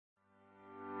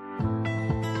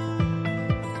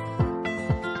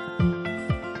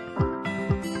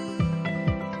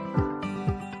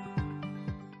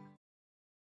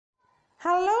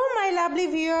Hello my lovely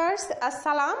viewers,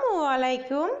 আসসালামু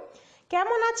আলাইকুম।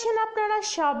 কেমন আছেন আপনারা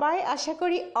সবাই? আশা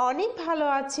করি অনেক ভালো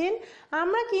আছেন।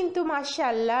 আমরা কিন্তু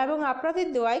মাশাআল্লাহ এবং আপনাদের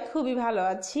দোয়ায় খুবই ভালো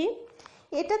আছি।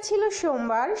 এটা ছিল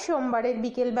সোমবারের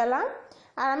বিকেলবেলা,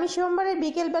 আর আমি সোমবারের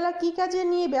বিকেলবেলা কী কাজে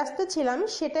নিয়ে ব্যস্ত ছিলাম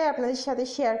সেটাই আপনাদের সাথে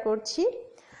শেয়ার করছি।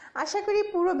 আশা করি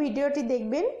পুরো ভিডিওটি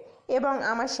দেখবেন এবং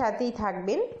আমার সাথেই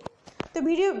থাকবেন। তো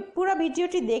পুরো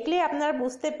ভিডিওটি দেখলে আপনারা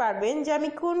বুঝতে পারবেন যে আমি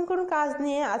কোন কোন কাজ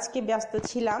নিয়ে আজকে ব্যস্ত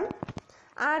ছিলাম।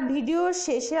 আর ভিডিও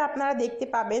শেষে আপনারা দেখতে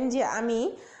পাবেন যে আমি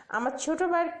আমার ছোট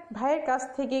ভাইয়ের কাছ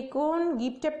থেকে কোন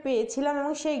গিফটটা পেয়েছিলাম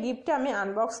এবং সেই গিফটটা আমি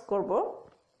আনবক্স করব।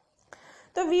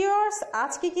 তো ভিউয়ার্স,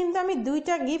 আজকে কিন্তু আমি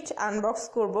দুইটা গিফট আনবক্স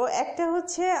করব। একটা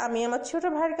হচ্ছে আমি আমার ছোট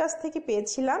ভাইয়ের কাছ থেকে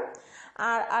পেয়েছিলাম,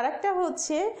 আর আরেকটা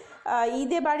হচ্ছে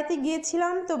ঈদে বাড়িতে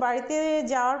গিয়েছিলাম। তো বাড়িতে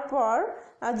যাওয়ার পর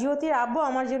জ্যোতির আব্বু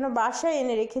আমার জন্য বাসায়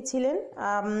এনে রেখেছিলেন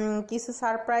কিছু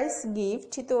সারপ্রাইজ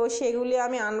গিফট। তো সেগুলি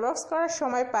আমি আনবক্স করার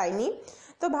সময় পাইনি,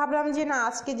 তো ভাবলাম যে না,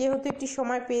 আজকে যেহেতু একটু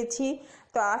সময় পেয়েছি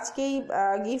তো আজকেই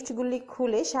গিফটগুলি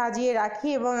খুলে সাজিয়ে রাখি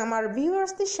এবং আমার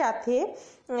ভিউয়ার্সদের সাথে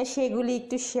সেগুলি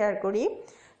একটু শেয়ার করি।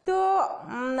 তো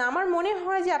আমার মনে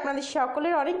হয় যে আপনাদের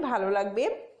সকলের অনেক ভালো লাগবে।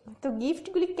 তো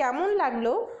গিফটগুলি কেমন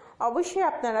লাগলো অবশ্যই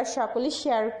আপনারা সকলে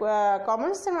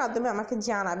কমেন্টসের মাধ্যমে আমাকে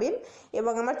জানাবেন।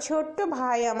 এবং আমার ছোট্ট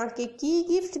ভাই আমাকে কি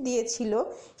গিফট দিয়েছিল,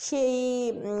 সেই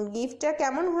গিফটটা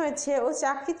কেমন হয়েছে, ও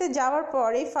চাকরিতে যাওয়ার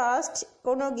পরে ফার্স্ট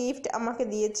কোনো গিফট আমাকে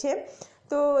দিয়েছে।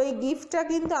 তো এই গিফটটা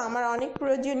কিন্তু আমার অনেক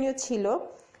প্রয়োজনীয় ছিল,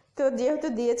 তো যেহেতু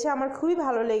দিয়েছে আমার খুবই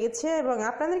ভালো লেগেছে এবং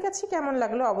আপনাদের কাছে কেমন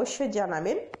লাগলো অবশ্যই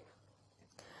জানাবেন।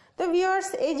 তো ভিউয়ার্স,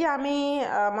 এই যে আমি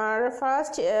আমার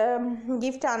ফার্স্ট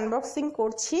গিফট আনবক্সিং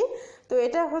করছি। তো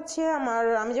এটা হচ্ছে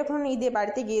আমি যখন ঈদে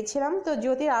বাড়িতে গিয়েছিলাম তো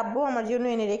জ্যোতির আব্বু আমার জন্য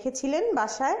এনে রেখেছিলেন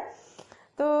বাসায়।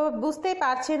 তো বুঝতেই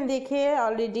পারছেন দেখে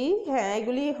অলরেডি, হ্যাঁ,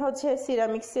 এগুলি হচ্ছে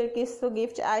সিরামিক্সের কিছু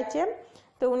গিফট আইটেম।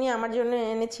 তো উনি আমার জন্য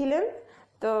এনেছিলেন।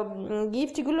 তো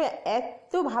গিফটগুলো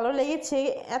এত ভালো লেগেছে,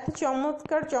 এত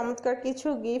চমৎকার চমৎকার কিছু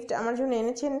গিফট আমার জন্য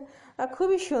এনেছেন,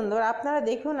 খুবই সুন্দর। আপনারা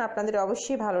দেখুন, আপনাদের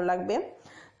অবশ্যই ভালো লাগবে।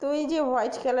 তো এই যে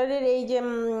হোয়াইট কালারের এই যে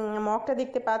মগটা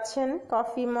দেখতে পাচ্ছেন,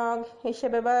 কফি মগ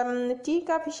হিসেবে বা টি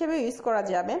কাপ হিসেবে ইউজ করা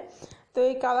যাবে। তো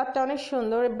এই কালারটা অনেক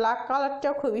সুন্দর, ব্ল্যাক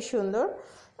কালারটাও খুবই সুন্দর,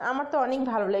 আমার তো অনেক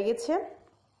ভালো লেগেছে।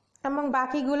 এবং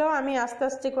বাকিগুলো আমি আস্তে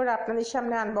আস্তে করে আপনাদের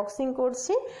সামনে আনবক্সিং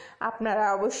করছি। আপনারা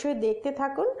অবশ্যই দেখতে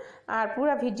থাকুন আর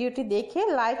পুরো ভিডিওটি দেখে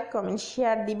লাইক কমেন্ট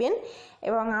শেয়ার দিবেন।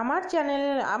 এবং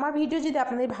আমার ভিডিও যদি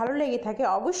আপনাদের ভালো লেগে থাকে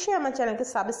অবশ্যই আমার চ্যানেলকে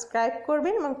সাবস্ক্রাইব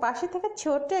করবেন এবং পাশে থাকা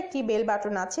ছোট্ট একটি বেল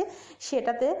বাটন আছে,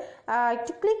 সেটাতে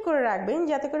একটু ক্লিক করে রাখবেন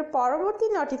যাতে করে পরবর্তী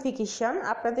নোটিফিকেশন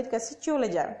আপনাদের কাছে চলে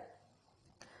যায়।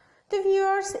 তো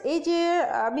ভিউয়ার্স, এই যে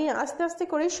আমি আস্তে আস্তে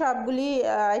করে সবগুলি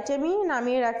আইটেমই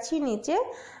নামিয়ে রাখছি নিচে।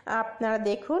 আপনারা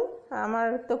দেখুন, আমার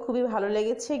তো খুবই ভালো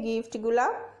লেগেছে গিফটগুলা।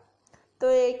 তো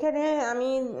এখানে আমি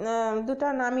দুটো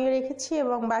নামিয়ে রেখেছি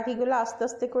এবং বাকিগুলো আস্তে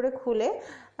আস্তে করে খুলে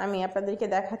আমি আপনাদেরকে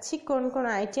দেখাচ্ছি কোন কোন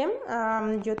আইটেম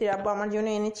জ্যোতির আব্বু আমার জন্য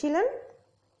এনেছিলেন।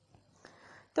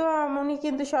 তো উনি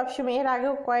কিন্তু সবসময়, এর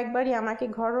আগেও কয়েকবারই আমাকে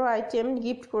ঘরোয়া আইটেম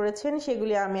গিফট করেছেন,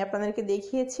 সেগুলি আমি আপনাদেরকে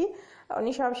দেখিয়েছি।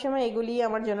 উনি সবসময় এগুলি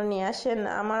আমার জন্য নিয়ে আসেন,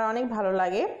 আমার অনেক ভালো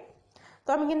লাগে। তো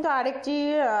আমি কিন্তু আরেকটি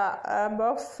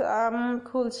বক্স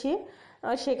খুলছি,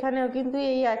 সেখানেও কিন্তু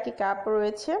এই একই কাপ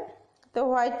রয়েছে। তো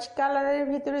হোয়াইট কালারের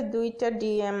ভিতরে দুইটা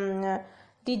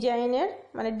ডিজাইনের,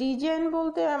 মানে ডিজাইন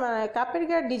বলতে মানে কাপের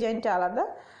গায়ের ডিজাইনটা আলাদা।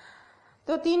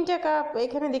 তো তিনটা কাপ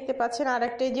এখানে দেখতে পাচ্ছেন, আর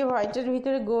একটা যে হোয়াইটের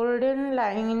ভিতরে গোল্ডেন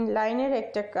লাইনের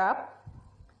একটা কাপ।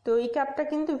 তো এই কাপটা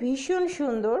কিন্তু ভীষণ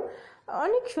সুন্দর,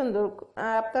 অনেক সুন্দর,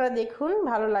 আপনারা দেখুন,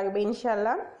 ভালো লাগবে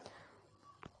ইনশাল্লাহ।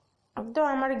 তো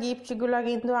আমার গিফটগুলো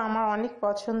কিন্তু আমার অনেক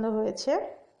পছন্দ হয়েছে,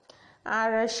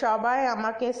 আর সবাই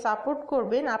আমাকে সাপোর্ট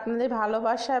করবেন। আপনাদের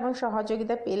ভালোবাসা এবং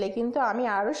সহযোগিতা পেলে কিন্তু আমি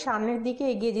আরও সামনের দিকে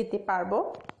এগিয়ে যেতে পারবো।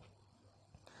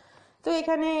 তো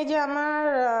এখানে এই যে আমার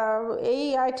এই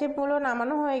আইটেমগুলো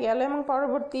নামানো হয়ে গেল এবং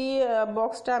পরবর্তী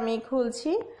বক্সটা আমি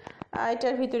খুলছি।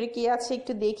 এটার ভিতরে কি আছে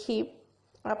একটু দেখি,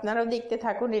 আপনারাও দেখতে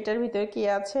থাকুন এটার ভিতরে কি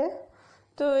আছে।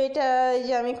 তো এটা এই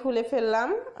যে আমি খুলে ফেললাম,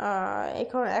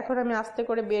 এখন আমি আস্তে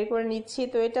করে বের করে নিচ্ছি।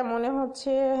 তো এটা মনে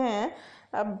হচ্ছে, হ্যাঁ,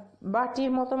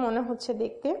 বাটির মতো মনে হচ্ছে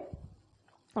দেখতে।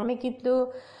 আমি কিন্তু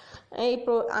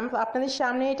আপনাদের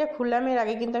সামনে এটা খুললাম, এর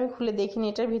আগে কিন্তু আমি খুলে দেখিনি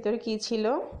এটার ভিতরে কি ছিল।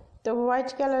 তো হোয়াইট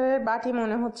কালারের বাটি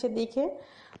মনে হচ্ছে দেখে,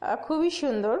 খুবই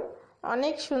সুন্দর,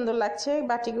 অনেক সুন্দর লাগছে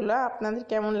বাটিগুলো। আপনাদের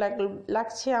কেমন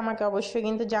লাগছে আমাকে অবশ্যই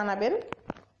কিন্তু জানাবেন।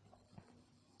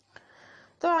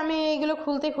 তো আমি এইগুলো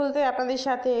খুলতে খুলতে আপনাদের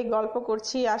সাথে গল্প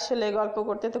করছি, আসলে গল্প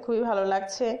করতে তো খুবই ভালো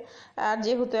লাগছে। আর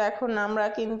যেহেতু এখন আমরা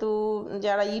কিন্তু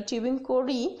যারা ইউটিউবিং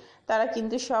করি তারা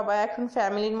কিন্তু সবাই এখন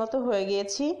ফ্যামিলির মতো হয়ে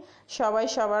গিয়েছি, সবাই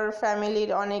সবার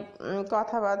ফ্যামিলির অনেক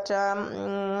কথাবার্তা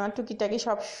টুকিটাকি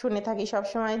সব শুনে থাকি, সব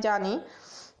সময় জানি।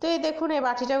 তো এই দেখুন, এই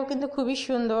বাটিটাও কিন্তু খুবই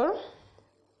সুন্দর।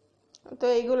 তো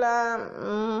এইগুলা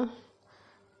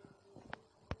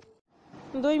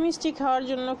দই মিষ্টি খাওয়ার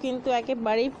জন্য কিন্তু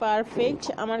একেবারেই পারফেক্ট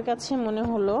আমার কাছে মনে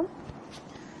হলো।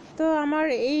 তো আমার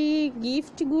এই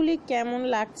গিফটগুলি কেমন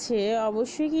লাগছে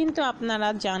অবশ্যই কিন্তু আপনারা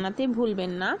জানাতে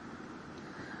ভুলবেন না।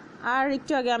 আর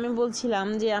একটু আগে আমি বলছিলাম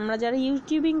যে আমরা যারা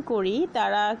ইউটিউবিং করি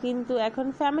তারা কিন্তু এখন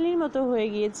ফ্যামিলির মতো হয়ে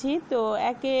গিয়েছি। তো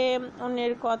একে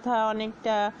অন্যের কথা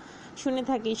অনেকটা শুনে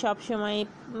থাকি সব সময়,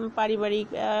 পারিবারিক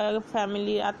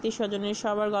ফ্যামিলি আত্মীয় স্বজনের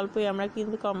সবার গল্পই আমরা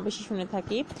কিন্তু কম বেশি শুনে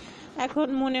থাকি। এখন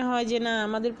মনে হয় যে না,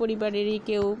 আমাদের পরিবারেরই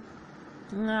কেউ।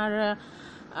 আর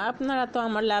আপনারা তো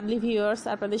আমার লাভলি ভিউয়ার্স,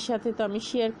 আপনাদের সাথে তো আমি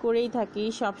শেয়ার করেই থাকি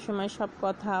সব সময় সব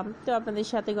কথা। তো আপনাদের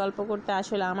সাথে গল্প করতে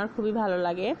আসলে আমার খুবই ভালো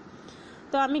লাগে।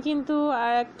 তো আমি কিন্তু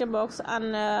আর একটা বক্স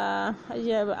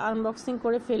আনবক্সিং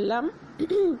করে ফেললাম।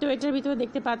 তো এটার ভিতরে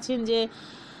দেখতে পাচ্ছেন যে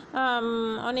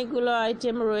অনেকগুলো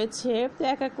আইটেম রয়েছে। তো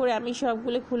এক এক করে আমি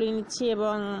সবগুলো খুলে নিচ্ছি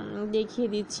এবং দেখিয়ে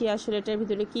দিচ্ছি আসলে এটার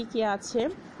ভিতরে কি কি আছে।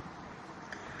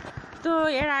 তো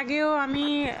এর আগেও আমি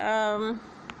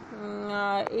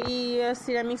এই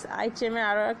সিরামিক্স আইটেমের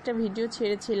আরও একটা ভিডিও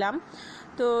ছেড়েছিলাম।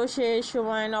 তো সে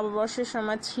সময় নববর্ষের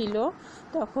সময় ছিল,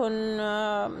 তখন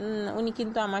উনি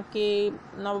কিন্তু আমাকে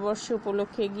নববর্ষ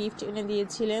উপলক্ষে গিফট এনে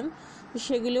দিয়েছিলেন।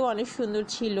 সেগুলিও অনেক সুন্দর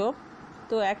ছিল।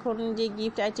 তো এখন যে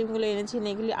গিফট আইটেমগুলো এনেছেন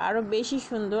এগুলি আরও বেশি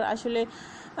সুন্দর। আসলে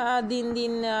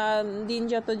দিন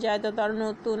যত যায় তত আরও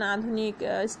নতুন আধুনিক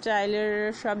স্টাইলের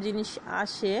সব জিনিস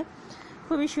আসে।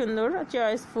 খুবই সুন্দর,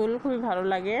 চয়েসফুল, খুবই ভালো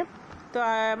লাগে। তো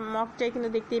মগটাই কিন্তু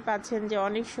দেখতেই পাচ্ছেন যে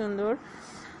অনেক সুন্দর।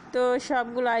 তো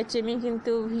সবগুলো আইটেমই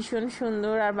কিন্তু ভীষণ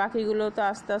সুন্দর। আর বাকিগুলো তো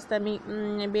আস্তে আস্তে আমি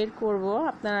বের করব,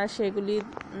 আপনারা সেগুলি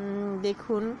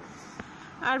দেখুন।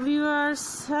 আর ভিউয়ার্স,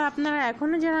 আপনারা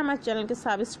এখনও যারা আমার চ্যানেলকে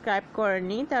সাবস্ক্রাইব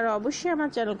করেননি তারা অবশ্যই আমার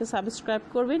চ্যানেলকে সাবস্ক্রাইব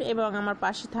করবেন এবং আমার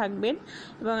পাশে থাকবেন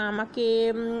এবং আমাকে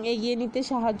এগিয়ে নিতে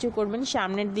সাহায্য করবেন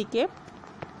সামনের দিকে।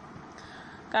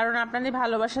 কারণ আপনাদের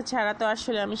ভালোবাসা ছাড়া তো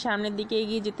আসলে আমি সামনের দিকে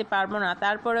এগিয়ে যেতে পারবো না।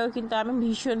 তারপরেও কিন্তু আমি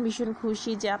ভীষণ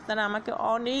খুশি যে আপনারা আমাকে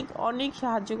অনেক অনেক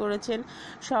সাহায্য করেছেন,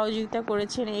 সহযোগিতা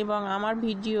করেছেন এবং আমার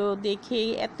ভিডিও দেখেই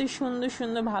এত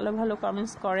সুন্দর ভালো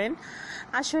কমেন্টস করেন।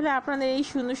 আসলে আপনাদের এই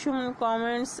সুন্দর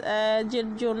কমেন্টস এর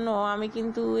জন্য আমি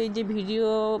কিন্তু এই যে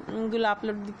ভিডিওগুলো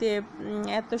আপলোড দিতে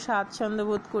এত স্বাচ্ছন্দ্য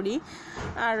বোধ করি।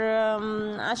 আর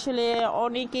আসলে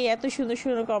অনেকেই এত সুন্দর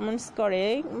কমেন্টস করে,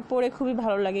 পড়ে খুবই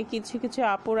ভালো লাগে। কিছু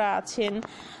আপুরা আছেন,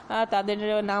 তাদের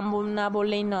নাম না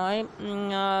বললেই নয়,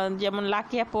 যেমন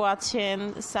লাকি আপু আছেন,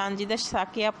 সানজিদা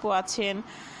সাকি আপু আছেন,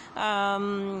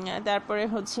 তারপরে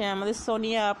হচ্ছে আমাদের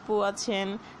সোনিয়া আপু আছেন,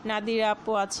 নাদিরা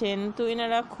আপু আছেন। তো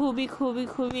এনারা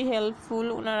খুবই হেল্পফুল।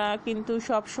 ওনারা কিন্তু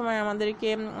সব সময় আমাদেরকে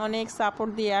অনেক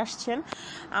সাপোর্ট দিয়ে আসছেন।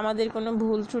 আমাদের কোনো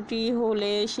ভুল ত্রুটি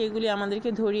হলে সেগুলি আমাদেরকে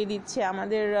ধরিয়ে দিচ্ছে,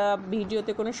 আমাদের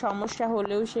ভিডিওতে কোনো সমস্যা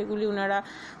হলেও সেগুলি ওনারা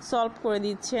সলভ করে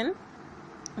দিচ্ছেন।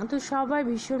 তো সবাই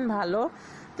ভীষণ ভালো।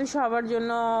 তো সবার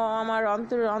জন্য আমার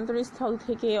অন্তরস্থল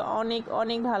থেকে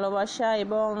অনেক ভালোবাসা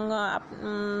এবং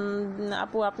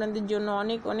আপু আপনাদের জন্য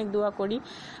অনেক দোয়া করি।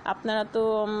 আপনারা তো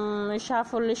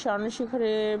সাফল্যের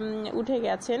স্বর্ণশিখরে উঠে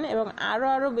গেছেন এবং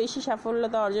আরও বেশি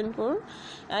সাফল্যতা অর্জন করুন,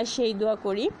 সেই দোয়া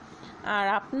করি। আর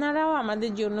আপনারাও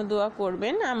আমাদের জন্য দোয়া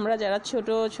করবেন। আমরা যারা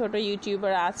ছোট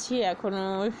ইউটিউবার আছি, এখনও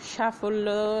সাফল্য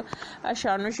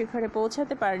স্বর্ণশিখরে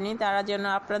পৌঁছাতে পারিনি, তারা যেন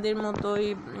আপনাদের মতোই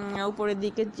উপরের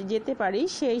দিকে যেতে পারি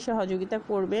সেই সহযোগিতা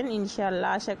করবেন ইনশাআল্লাহ,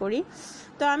 আশা করি।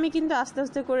 তো আমি কিন্তু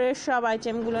আস্তে করে সব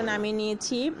আইটেমগুলো নামিয়ে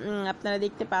নিয়েছি, আপনারা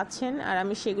দেখতে পাচ্ছেন। আর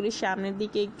আমি সেগুলি সামনের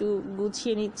দিকে একটু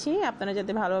গুছিয়ে নিচ্ছি আপনারা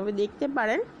যাতে ভালোভাবে দেখতে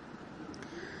পারেন।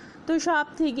 তো সব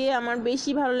থেকে আমার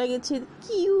বেশি ভালো লেগেছে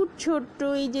কিউট ছোট্ট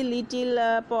এই যে লিটিল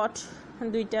পট,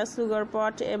 দুইটা সুগার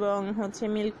পট এবং হচ্ছে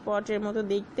মিল্ক পটের মতো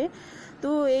দেখতে। তো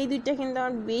এই দুইটা কিন্তু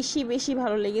আমার বেশি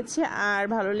ভালো লেগেছে। আর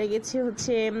ভালো লেগেছে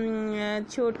হচ্ছে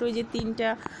ছোট যে তিনটা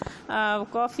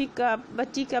কফি কাপ বা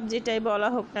টি কাপ যেটাই বলা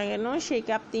হোক না কেন, সেই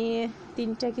কাপ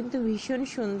তিনটা কিন্তু ভীষণ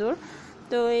সুন্দর।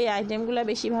 তো এই আইটেমগুলো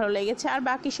বেশি ভালো লেগেছে। আর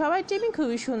বাকি সব আইটেমই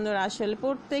খুবই সুন্দর, আসলে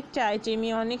প্রত্যেকটা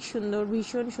আইটেমই অনেক সুন্দর,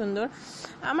 ভীষণ সুন্দর।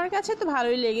 আমার কাছে তো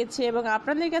ভালোই লেগেছে এবং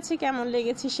আপনাদের কাছে কেমন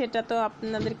লেগেছে সেটা তো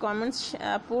আপনাদের কমেন্টস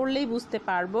পড়লেই বুঝতে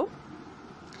পারবো।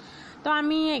 তো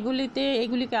আমি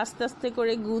এগুলিকে আস্তে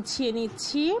করে গুছিয়ে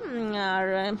নিচ্ছি। আর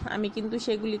আমি কিন্তু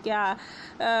সেগুলিকে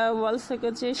ওয়াল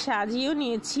সকেটে সাজিয়েও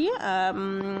নিয়েছি।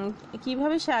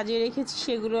 কিভাবে সাজিয়ে রেখেছি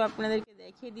সেগুলো আপনাদেরকে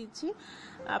দেখিয়ে দিচ্ছি,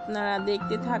 আপনারা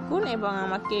দেখতে থাকুন এবং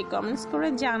আমাকে কমেন্টস করে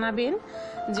জানাবেন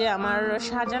যে আমার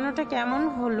সাজানোটা কেমন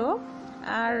হলো।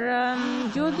 আর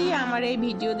যদি আমার এই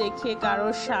ভিডিও দেখে কারো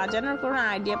সাজানোর কোনো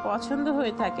আইডিয়া পছন্দ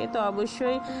হয়ে থাকে তো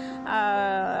অবশ্যই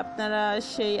আপনারা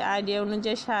সেই আইডিয়া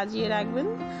অনুযায়ী সাজিয়ে রাখবেন।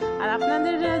 আর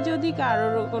আপনাদের যদি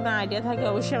কারোর কোনো আইডিয়া থাকে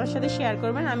অবশ্যই আমার সাথে শেয়ার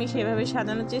করবেন, আমি সেভাবে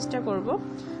সাজানোর চেষ্টা করব।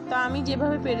 তো আমি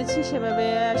যেভাবে পেরেছি সেভাবে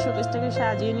শোকেসটাকে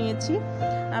সাজিয়ে নিয়েছি,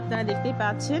 আপনারা দেখতেই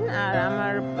পাচ্ছেন। আর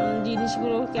আমার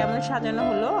জিনিসগুলো কেমন সাজানো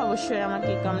হলো অবশ্যই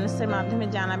আমাকে কমেন্টসের মাধ্যমে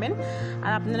জানাবেন।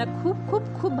 আর আপনারা খুব খুব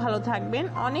খুব ভালো থাকবেন,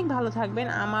 অনেক ভালো থাকবেন।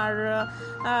 আমার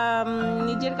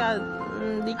নিজের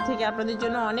দিক থেকে আপনাদের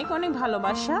জন্য অনেক অনেক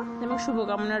ভালোবাসা এবং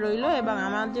শুভকামনা রইল, এবং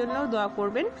আমার জন্যও দোয়া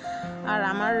করবেন। আর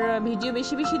আমার ভিডিও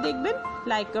বেশি বেশি দেখবেন,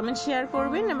 লাইক কমেন্ট শেয়ার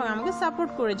করবেন এবং আমাকে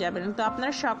সাপোর্ট করে যাবেন। তো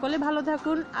আপনারা সকলে ভালো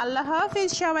থাকুন। আল্লাহ হাফেজ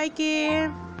সবাইকে।